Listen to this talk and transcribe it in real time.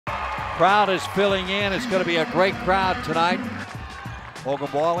Crowd is filling in. It's going to be a great crowd tonight.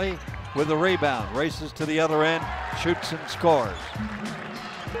 Ogumballi with the rebound, races to the other end, shoots and scores.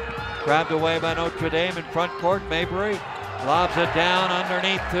 Grabbed away by Notre Dame in front court. Mabry lobs it down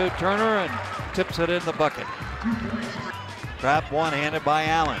underneath to Turner and tips it in the bucket. Trapped one-handed by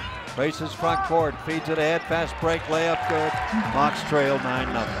Allen. Races front court, feeds it ahead, fast break, layup good. Mocs trail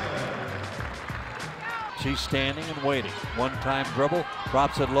 9-0. She's standing and waiting. One-time dribble,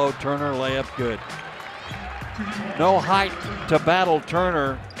 drops it low, Turner, layup good. No height to battle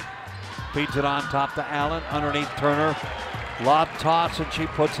Turner. Feeds it on top to Allen, underneath Turner. Lob toss, and she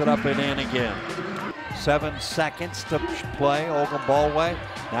puts it up and in again. 7 seconds to play. Ogumballi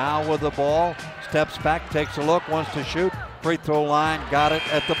now with the ball. Steps back, takes a look, wants to shoot. Free throw line, got it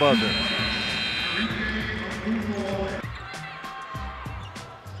at the buzzer.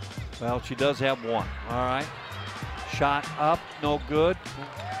 Well, she does have one. All right. Shot up, no good.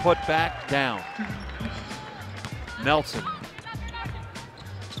 Put back, down. Nelson.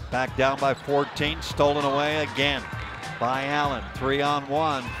 Back down by 14, stolen away again by Allen.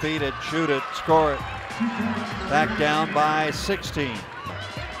 3-on-1, feed it, shoot it, score it. Back down by 16.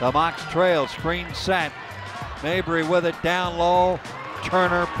 The Mocs trail, screen set. Mabry with it down low.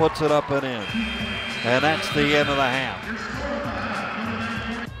 Turner puts it up and in. And that's the end of the half.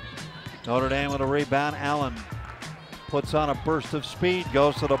 Notre Dame with a rebound. Allen puts on a burst of speed,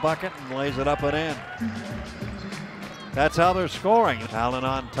 goes to the bucket and lays it up and in. That's how they're scoring. Allen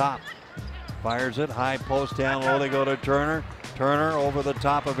on top. Fires it, high post down low. They go to Turner. Turner over the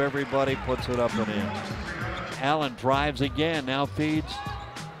top of everybody, puts it up and in. Allen drives again, now feeds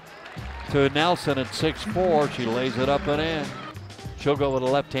to Nelson at 6'4". She lays it up and in. She'll go with a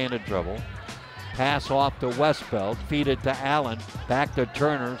left-handed dribble. Pass off to Westbelt, feed it to Allen, back to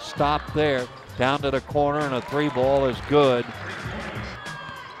Turner, stop there, down to the corner, and a 3-ball is good.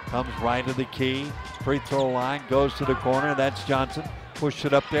 Comes right to the key, free throw line, goes to the corner, that's Johnson. Pushed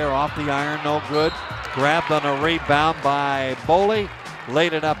it up there, off the iron, no good. Grabbed on a rebound by Boley,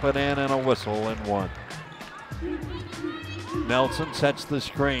 laid it up and in, and a whistle and one. Nelson sets the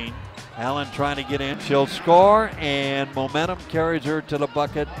screen. Allen trying to get in. She'll score, and momentum carries her to the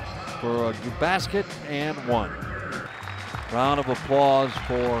bucket for a basket and one. Round of applause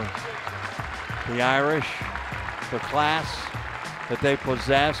for the Irish, the class that they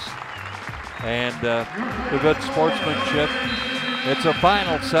possess, and the good sportsmanship. It's a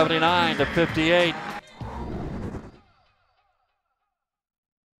final 79-58.